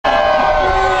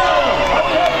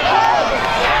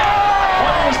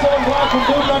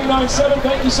Party-Ottawa-2014-FIREWORKS.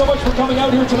 Thank you so much for coming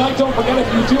out here tonight. Don't forget, if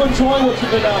you do enjoy what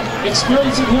you've been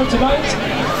experiencing here tonight,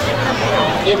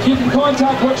 if you can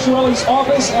contact Rick Chiarelli's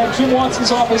office and Jim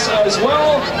Watson's office as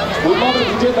well, we'd love it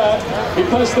if you did that,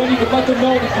 because then you can let them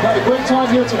know that you've had a great time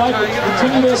here tonight. We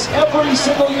continue this every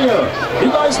single year.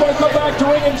 You guys want to come back to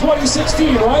Ring in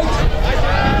 2016, right?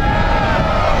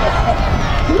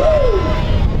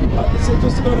 I can say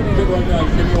just about anything right now.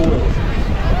 You give me a will.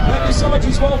 Thank you so much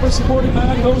as well for supporting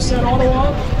Mad Hosts at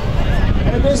Ottawa.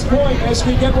 And at this point, as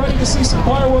we get ready to see some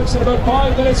fireworks in about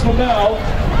 5 minutes from now,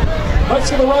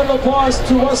 let's give a round of applause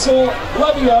to Russell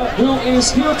Levia, who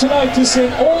is here tonight to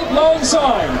sing Old Lang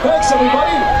Syne. Thanks,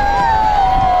 everybody.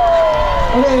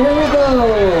 Okay, here we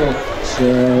go.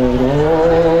 Should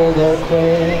old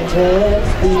acquaintance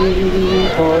be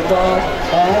forgot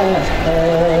and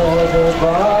never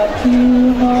brought to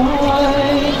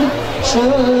mind?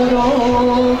 Should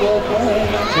old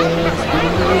acquaintance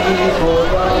be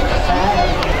forgot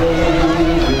and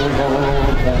leave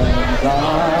old Lang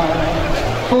Syne?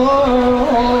 For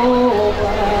old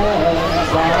Lang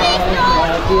Syne,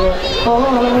 my dear, for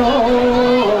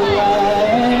old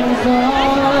Lang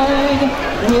Syne,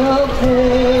 we'll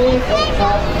take a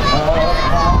cup of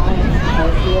wine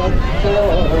and get for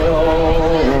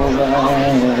old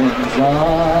Lang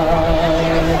Syne.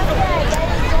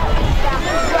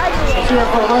 Let's hear it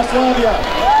for Russ Levia.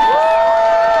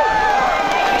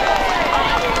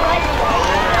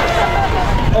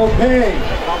 Okay.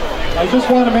 I just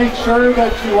want to make sure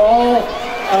that you all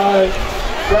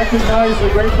recognize the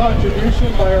great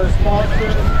contribution by our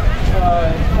sponsors,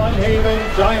 Fun Haven,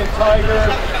 Giant Tiger,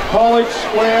 College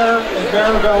Square, and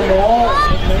Maribel Mall,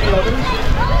 and many others.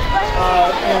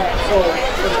 And so,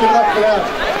 let's give it up for them.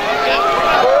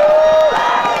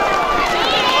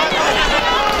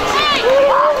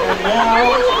 And now,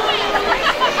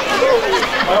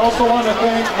 I also want to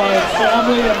thank my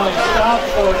family and my staff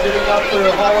for giving up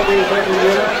their holidays every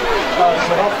year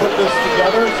to help put this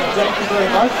together, so thank you very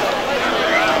much.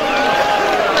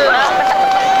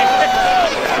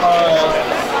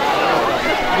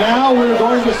 Now we're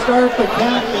going to start the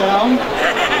countdown,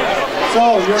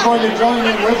 so you're going to join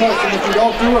in with us, and if you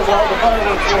don't do it well, the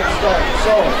fireworks won't start.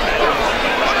 So,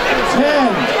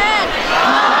 10,